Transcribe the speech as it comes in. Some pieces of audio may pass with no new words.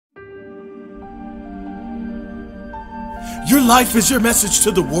Your life is your message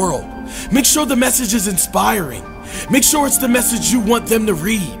to the world. Make sure the message is inspiring. Make sure it's the message you want them to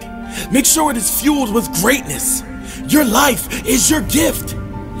read. Make sure it is fueled with greatness. Your life is your gift.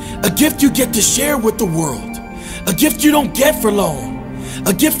 A gift you get to share with the world. A gift you don't get for long.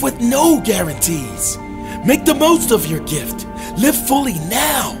 A gift with no guarantees. Make the most of your gift. Live fully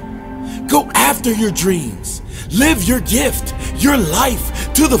now. Go after your dreams. Live your gift, your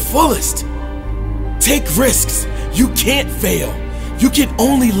life to the fullest. Take risks. You can't fail. You can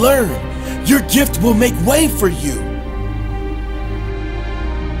only learn. Your gift will make way for you.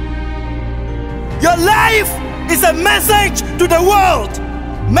 Your life is a message to the world.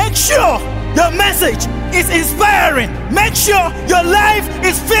 Make sure your message is inspiring. Make sure your life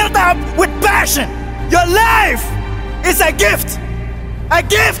is filled up with passion. Your life is a gift. A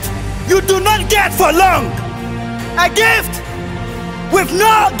gift you do not get for long. A gift with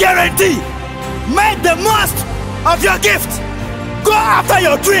no guarantee. Make the most of your gift. Go after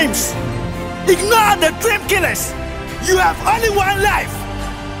your dreams. Ignore the dream killers. You have only one life.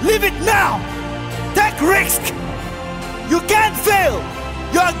 Live it now. Take risk. You can't fail.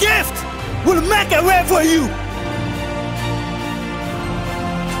 Your gift will make a way for you.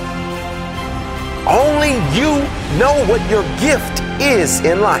 Only you know what your gift is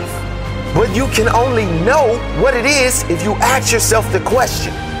in life. But you can only know what it is if you ask yourself the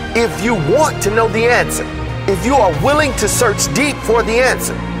question. If you want to know the answer. If you are willing to search deep for the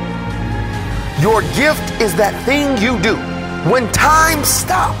answer. Your gift is that thing you do when time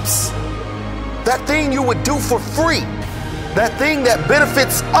stops. That thing you would do for free. That thing that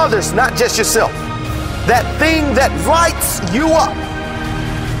benefits others, not just yourself. That thing that lights you up.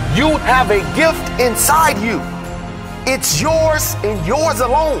 You have a gift inside you. It's yours and yours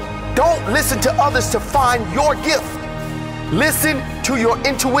alone. Don't listen to others to find your gift. Listen to your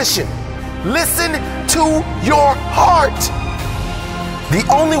intuition. Listen to your heart. The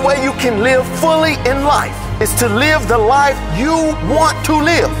only way you can live fully in life is to live the life you want to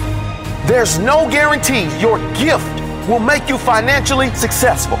live. There's no guarantee your gift will make you financially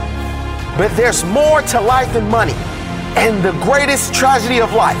successful. But there's more to life than money. And the greatest tragedy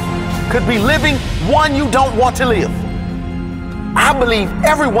of life could be living one you don't want to live. I believe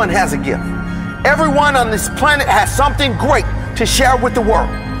everyone has a gift. Everyone on this planet has something great to share with the world.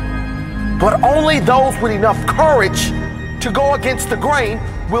 But only those with enough courage to go against the grain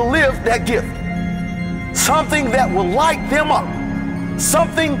will live that gift. Something that will light them up.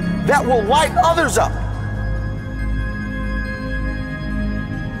 Something that will light others up.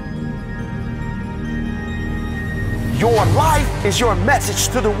 Your life is your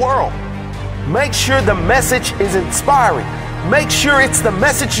message to the world. Make sure the message is inspiring. Make sure it's the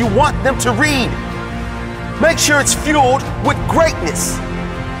message you want them to read. Make sure it's fueled with greatness.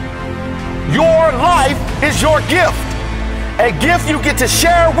 Your life is your gift. A gift you get to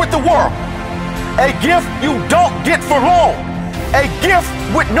share with the world. A gift you don't get for long. A gift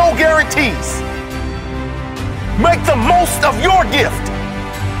with no guarantees. Make the most of your gift.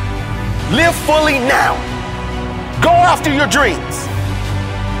 Live fully now. Go after your dreams.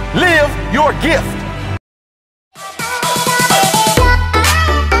 Live your gift.